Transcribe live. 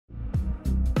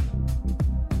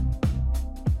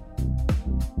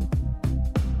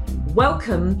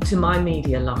Welcome to My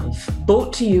Media Life,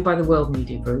 brought to you by the World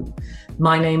Media Group.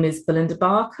 My name is Belinda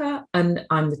Barker and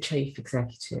I'm the Chief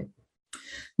Executive.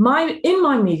 In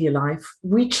My Media Life,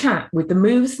 we chat with the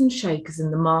movers and shakers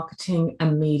in the marketing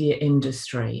and media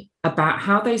industry about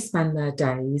how they spend their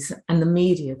days and the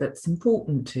media that's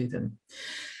important to them.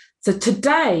 So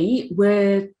today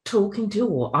I'm talking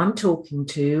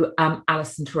to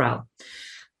Alison Tyrrell.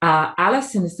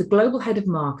 Alison is the Global Head of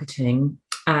Marketing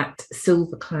at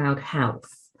Silver Cloud Health.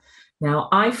 Now,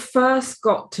 I first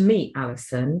got to meet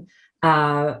Alison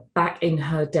back in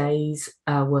her days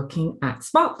working at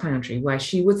Spark Foundry, where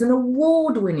she was an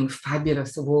award-winning,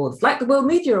 fabulous awards, like the World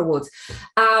Media Awards.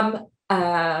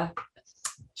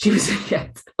 She was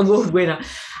an award winner.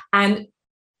 And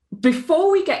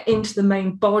before we get into the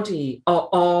main body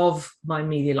of My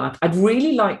Media Life, I'd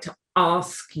really like to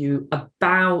ask you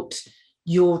about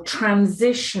your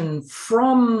transition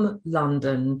from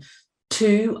London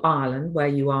to Ireland, where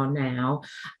you are now,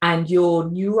 and your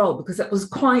new role, because that was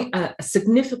quite a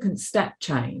significant step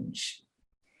change.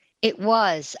 It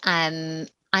was,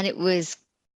 and it was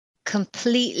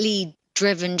completely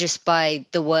driven just by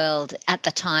the world at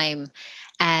the time,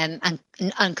 and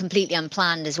completely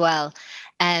unplanned as well.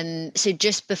 So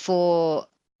just before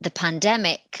the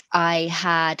pandemic,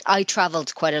 I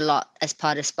traveled quite a lot as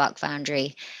part of Spark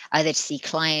Foundry, either to see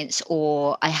clients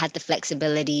or I had the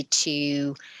flexibility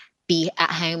to be at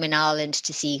home in Ireland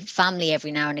to see family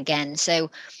every now and again.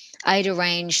 So I'd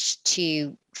arranged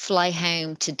to fly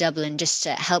home to Dublin just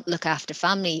to help look after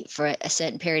family for a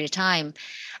certain period of time.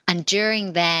 And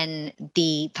during then,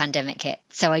 the pandemic hit.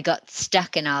 So I got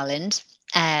stuck in Ireland.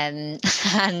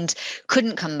 And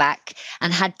couldn't come back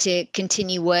and had to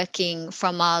continue working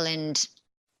from Ireland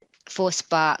for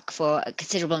Spark for a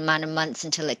considerable amount of months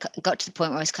until it got to the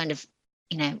point where I was kind of,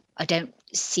 I don't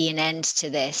see an end to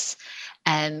this.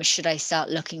 Should I start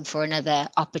looking for another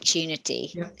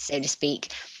opportunity, so to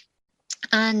speak?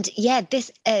 And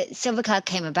this Silver Cloud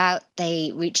came about.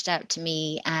 They reached out to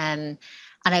me and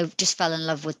I just fell in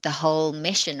love with the whole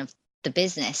mission of the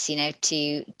business,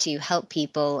 to help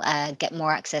people get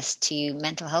more access to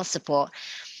mental health support.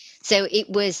 So it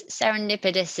was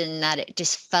serendipitous in that it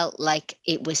just felt like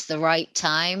it was the right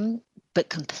time, but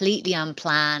completely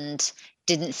unplanned.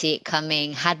 Didn't see it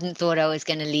coming. Hadn't thought I was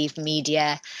going to leave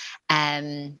media.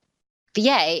 But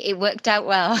it worked out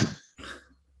well.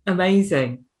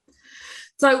 Amazing.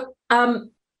 So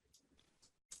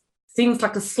seems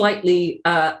like a slightly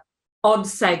odd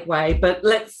segue, but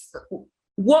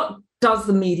what does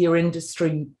the media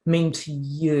industry mean to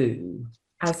you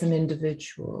as an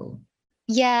individual?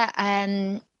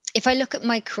 If I look at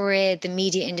my career, the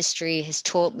media industry has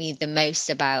taught me the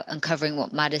most about uncovering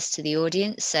what matters to the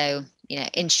audience. So,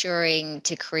 ensuring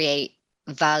to create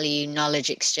value,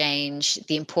 knowledge exchange,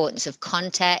 the importance of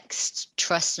context,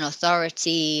 trust and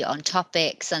authority on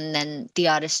topics, and then the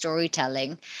art of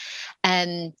storytelling.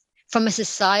 From a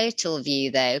societal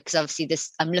view, though, because obviously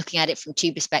I'm looking at it from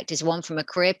two perspectives, one from a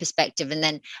career perspective and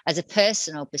then as a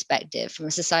personal perspective. From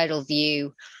a societal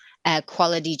view,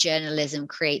 quality journalism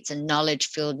creates a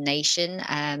knowledge-filled nation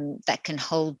that can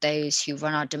hold those who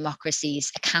run our democracies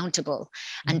accountable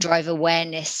and drive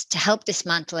awareness to help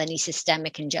dismantle any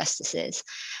systemic injustices.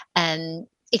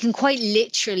 It can quite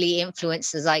literally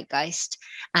influence the zeitgeist.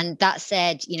 And that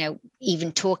said,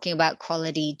 even talking about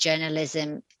quality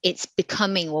journalism, it's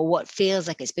becoming, or what feels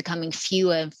like it's becoming,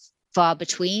 fewer and far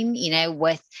between,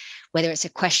 with whether it's a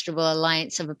questionable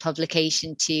alliance of a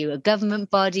publication to a government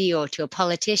body or to a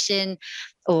politician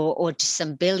or to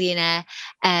some billionaire,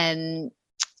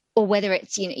 or whether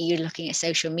it's, you're looking at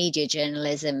social media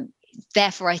journalism.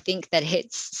 Therefore, I think that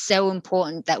it's so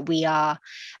important that we are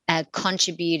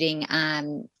contributing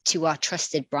to our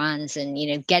trusted brands and,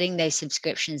 getting those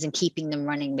subscriptions and keeping them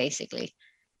running, basically.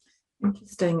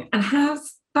 Interesting.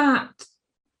 And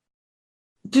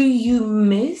do you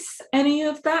miss any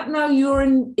of that now you're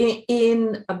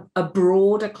in a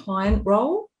broader client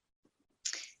role?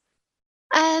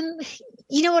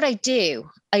 You know what I do?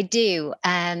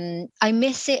 I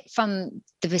miss it from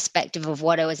the perspective of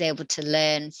what I was able to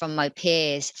learn from my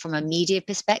peers from a media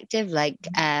perspective. Like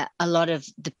a lot of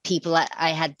the people that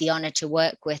I had the honor to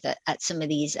work with at some of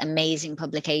these amazing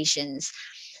publications,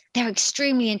 they're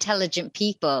extremely intelligent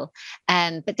people,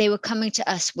 but they were coming to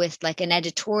us with like an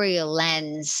editorial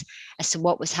lens as to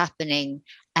what was happening.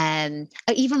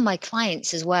 Even my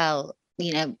clients as well,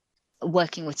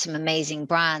 working with some amazing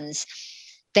brands,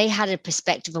 they had a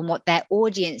perspective on what their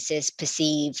audiences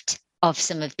perceived of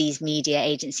some of these media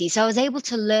agencies. So I was able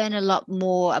to learn a lot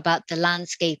more about the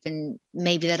landscape, and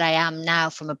maybe that I am now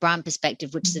from a brand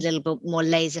perspective, which is a little bit more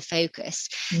laser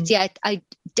focused. So yeah, I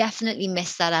definitely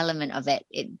miss that element of it,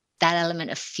 that element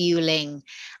of fueling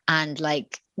and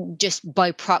like just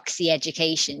by proxy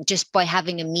education. Just by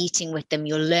having a meeting with them,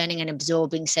 you're learning and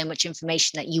absorbing so much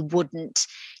information that you wouldn't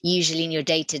usually in your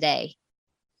day-to-day.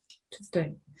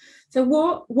 Interesting. So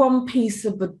what one piece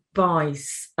of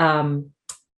advice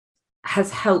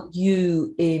has helped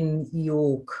you in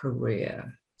your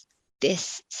career?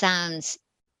 This sounds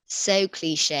so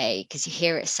cliche because you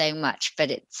hear it so much,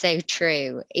 but it's so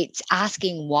true. It's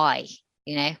asking why.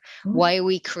 Why are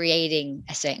we creating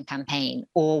a certain campaign,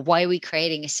 or why are we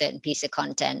creating a certain piece of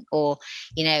content, or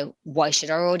why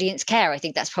should our audience care? I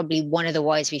think that's probably one of the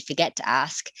whys we forget to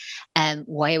ask.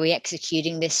 Why are we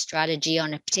executing this strategy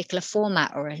on a particular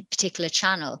format or a particular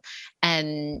channel?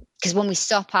 Because when we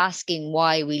stop asking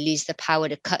why, we lose the power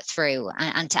to cut through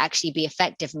and to actually be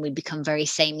effective, and we become very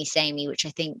samey, which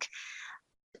I think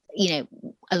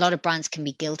a lot of brands can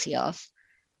be guilty of.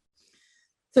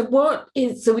 So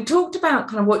we talked about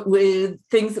kind of what were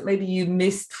things that maybe you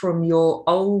missed from your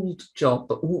old job,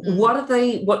 but what are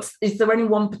they, is there any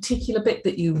one particular bit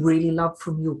that you really love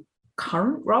from your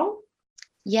current role?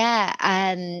 Yeah.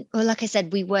 Well, like I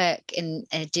said, we work in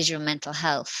digital mental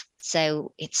health.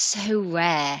 So it's so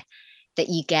rare that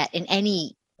you get in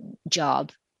any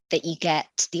job that you get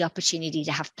the opportunity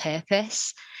to have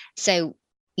purpose. So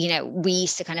we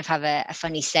used to kind of have a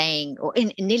funny saying, or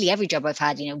in nearly every job I've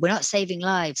had, we're not saving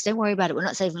lives. Don't worry about it. We're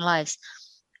not saving lives.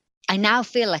 I now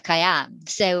feel like I am.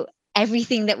 So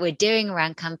everything that we're doing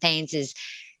around campaigns is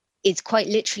quite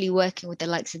literally working with the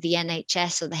likes of the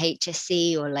NHS or the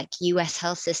HSC or like US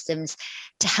health systems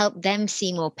to help them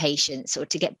see more patients, or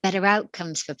to get better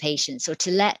outcomes for patients, or to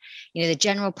let the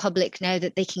general public know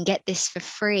that they can get this for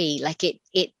free. Like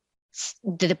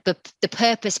the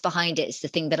purpose behind it is the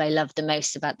thing that I love the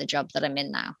most about the job that I'm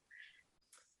in now.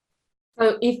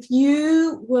 So if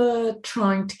you were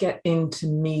trying to get into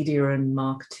media and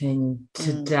marketing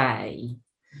today,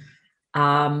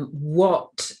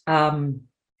 what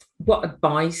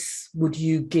advice would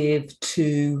you give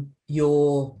to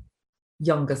your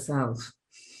younger self?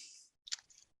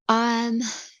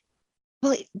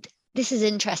 Well, this is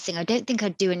interesting. I don't think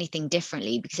I'd do anything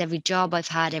differently, because every job I've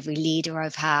had, every leader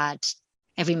I've had,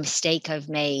 every mistake I've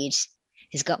made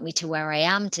has got me to where I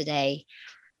am today.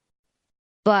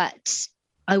 But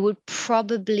I would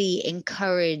probably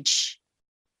encourage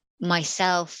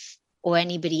myself or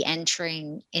anybody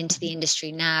entering into the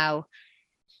industry now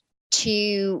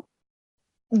to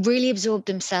really absorb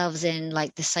themselves in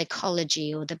like the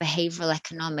psychology or the behavioral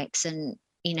economics and,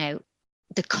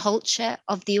 the culture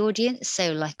of the audience.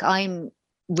 So like I'm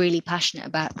really passionate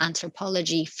about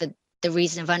anthropology for the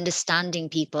reason of understanding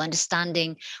people,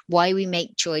 understanding why we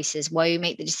make choices, why we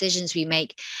make the decisions we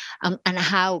make, and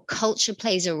how culture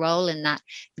plays a role in that.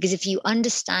 Because if you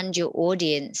understand your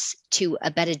audience to a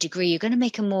better degree, you're going to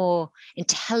make a more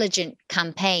intelligent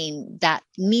campaign that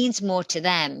means more to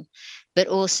them, but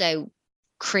also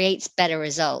creates better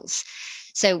results.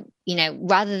 So,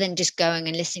 rather than just going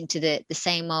and listening to the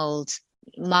same old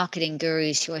marketing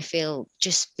gurus who I feel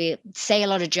say a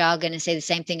lot of jargon and say the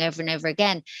same thing over and over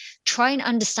again, try and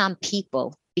understand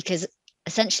people, because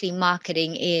essentially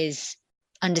marketing is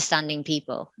understanding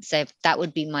people. So that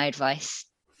would be my advice.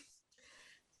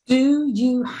 Do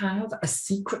you have a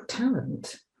secret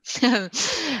talent? Yeah,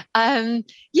 I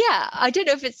don't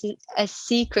know if it's a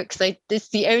secret, because this is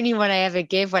the only one I ever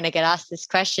give when I get asked this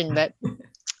question, but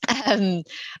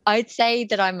I'd say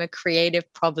that I'm a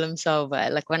creative problem solver.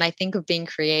 Like when I think of being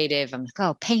creative, I'm like,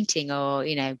 oh, painting, or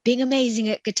being amazing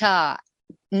at guitar.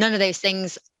 None of those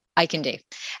things I can do.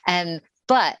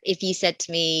 But if you said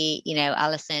to me,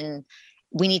 Alison,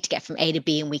 we need to get from A to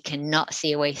B and we cannot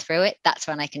see a way through it, that's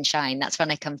when I can shine. That's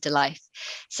when I come to life.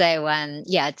 So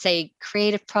yeah, I'd say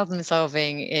creative problem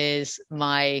solving is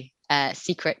my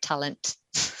secret talent.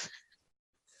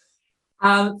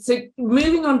 So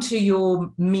moving on to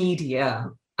your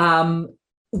media,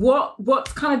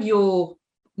 what's kind of your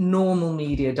normal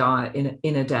media diet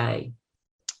in a day?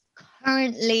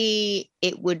 Currently,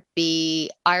 it would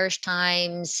be Irish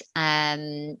Times.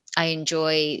 I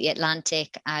enjoy The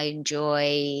Atlantic. I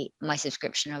enjoy my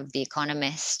subscription of The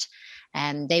Economist.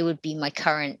 They would be my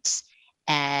current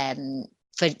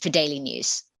for daily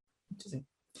news.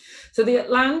 So The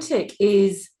Atlantic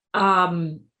is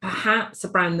perhaps a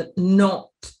brand that not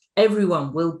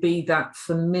everyone will be that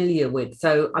familiar with.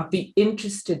 So I'd be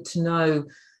interested to know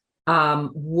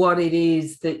what it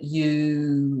is that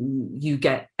you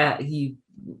get, you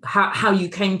how you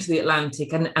came to the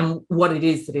Atlantic and what it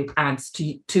is that it adds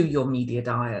to your media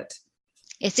diet.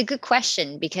 It's a good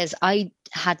question, because I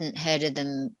hadn't heard of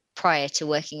them prior to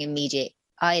working in media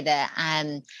either.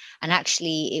 And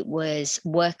actually it was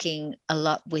working a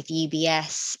lot with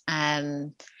UBS,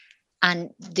 and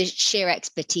the sheer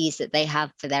expertise that they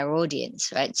have for their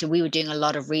audience, right? So we were doing a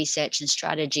lot of research and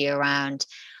strategy around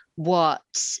what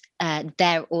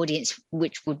their audience,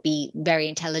 which would be very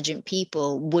intelligent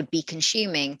people, would be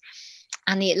consuming.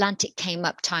 And the Atlantic came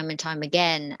up time and time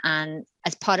again. And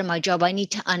as part of my job, I need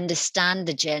to understand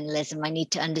the journalism. I need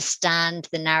to understand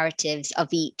the narratives of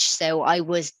each. So I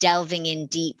was delving in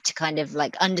deep to kind of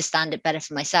like understand it better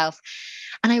for myself.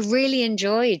 And I really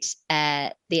enjoyed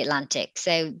the Atlantic.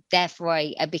 So therefore,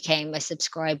 I became a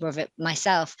subscriber of it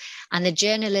myself. And the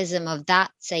journalism of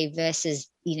that, say, versus,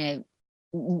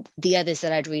 the others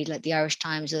that I'd read, like the Irish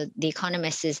Times or the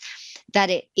Economist, is that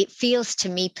it feels to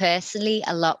me personally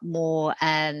a lot more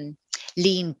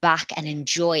lean back and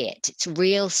enjoy it. It's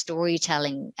real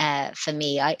storytelling for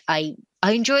me. I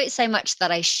enjoy it so much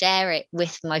that I share it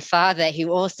with my father,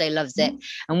 who also loves it.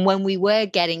 And when we were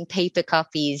getting paper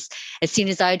copies, as soon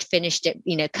as I'd finished it,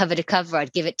 cover to cover,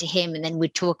 I'd give it to him, and then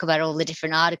we'd talk about all the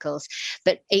different articles.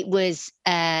 But it was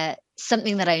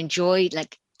something that I enjoyed,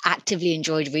 like actively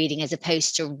enjoyed reading, as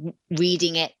opposed to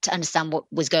reading it to understand what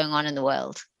was going on in the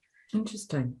world.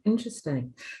 Interesting.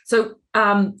 So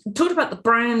talk about the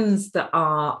brands that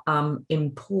are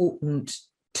important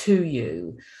to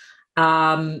you.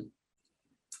 Are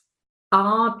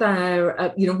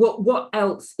there, what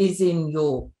else is in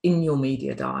your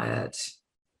media diet?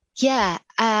 Yeah,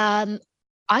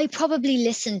 I probably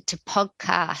listen to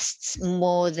podcasts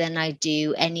more than I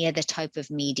do any other type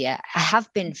of media. I have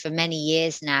been for many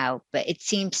years now, but it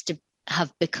seems to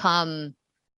have become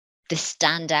the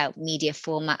standout media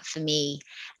format for me.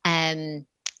 And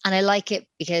I like it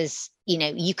because,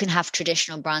 you can have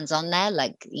traditional brands on there,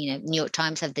 like, New York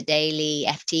Times have The Daily,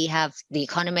 FT have The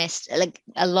Economist, like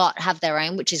a lot have their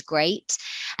own, which is great.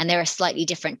 And they're a slightly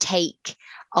different take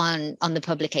on the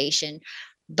publication.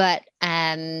 But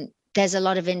there's a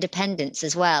lot of independence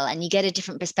as well. And you get a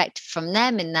different perspective from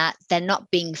them in that they're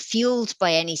not being fueled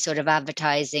by any sort of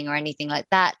advertising or anything like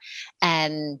that.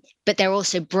 But they're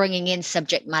also bringing in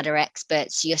subject matter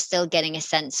experts. So you're still getting a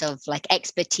sense of like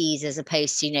expertise as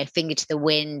opposed to, finger to the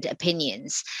wind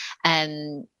opinions.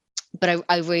 But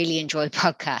I really enjoy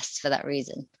podcasts for that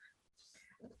reason.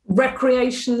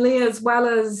 Recreationally as well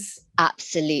as?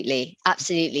 Absolutely.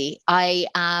 I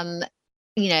am,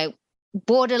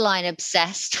 borderline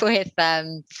obsessed with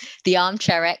the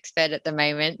Armchair Expert at the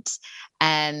moment.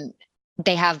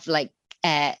 They have like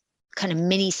kind of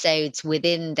mini-sodes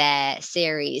within their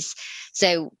series,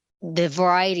 so the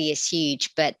variety is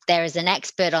huge, but there is an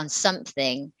expert on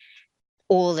something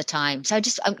all the time. So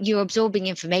you're absorbing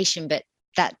information, but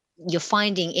that you're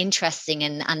finding interesting,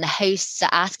 and the hosts are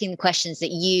asking the questions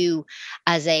that you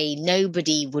as a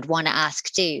nobody would want to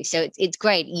ask too. So it's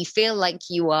great. You feel like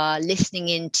you are listening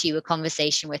into a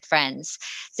conversation with friends.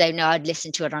 So no, I'd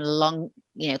listen to it on a long,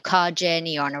 car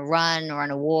journey or on a run or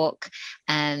on a walk.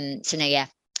 So no, yeah,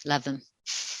 love them.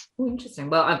 Oh,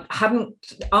 interesting. Well, I haven't.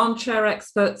 Armchair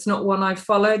Expert's not one I've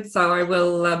followed, so I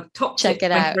will check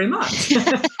it out. Thank you very much.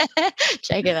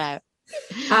 Check it out.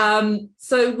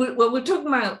 So we're talking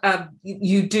about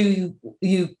you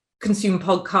consume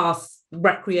podcasts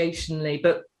recreationally,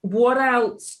 but what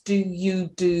else do you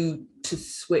do to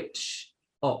switch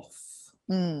off?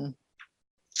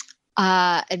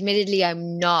 Admittedly,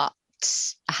 I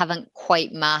haven't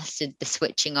quite mastered the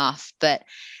switching off, but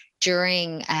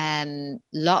during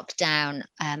lockdown,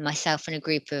 myself and a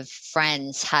group of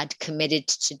friends had committed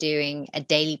to doing a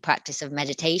daily practice of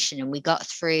meditation, and we got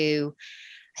through,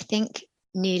 I think,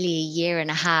 nearly a year and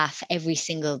a half every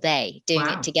single day doing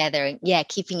it together, and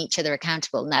keeping each other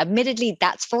accountable. Now, admittedly,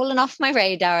 that's fallen off my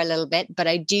radar a little bit, but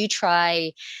I do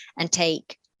try and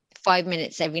take 5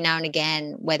 minutes every now and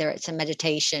again, whether it's a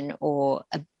meditation or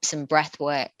some breath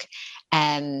work.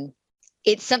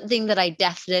 It's something that I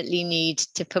definitely need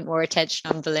to put more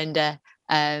attention on, Belinda.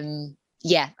 I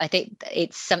think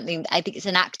it's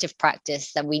an active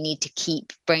practice that we need to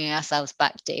keep bringing ourselves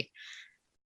back to.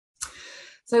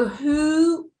 So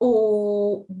who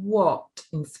or what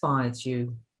inspires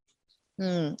you?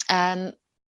 The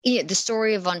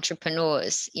story of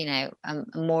entrepreneurs,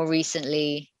 more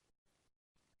recently,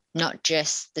 not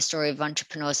just the story of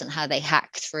entrepreneurs and how they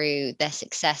hack through their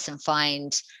success and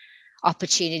find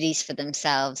opportunities for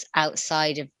themselves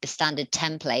outside of the standard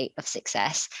template of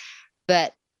success,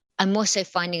 but I'm also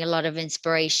finding a lot of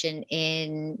inspiration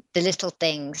in the little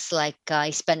things, like I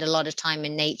spend a lot of time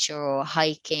in nature or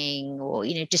hiking, or,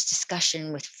 just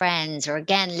discussion with friends, or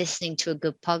again, listening to a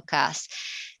good podcast.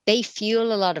 They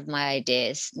fuel a lot of my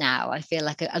ideas now. I feel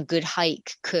like a good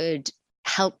hike could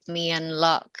help me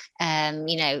unlock,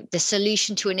 the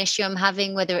solution to an issue I'm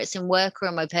having, whether it's in work or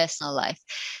in my personal life.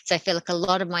 So I feel like a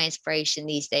lot of my inspiration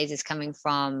these days is coming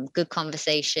from good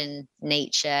conversation,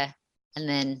 nature, and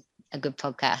then a good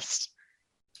podcast.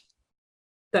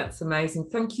 That's amazing.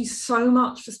 Thank you so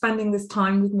much for spending this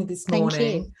time with me this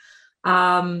morning.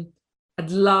 I'd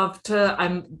love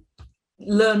to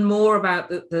learn more about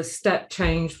the step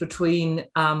change between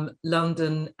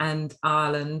London and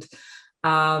Ireland,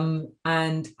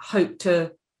 and hope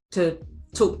to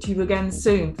talk to you again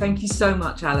soon. Thank you so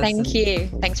much, Alison. Thank you.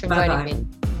 Thanks for inviting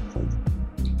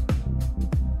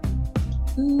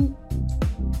me.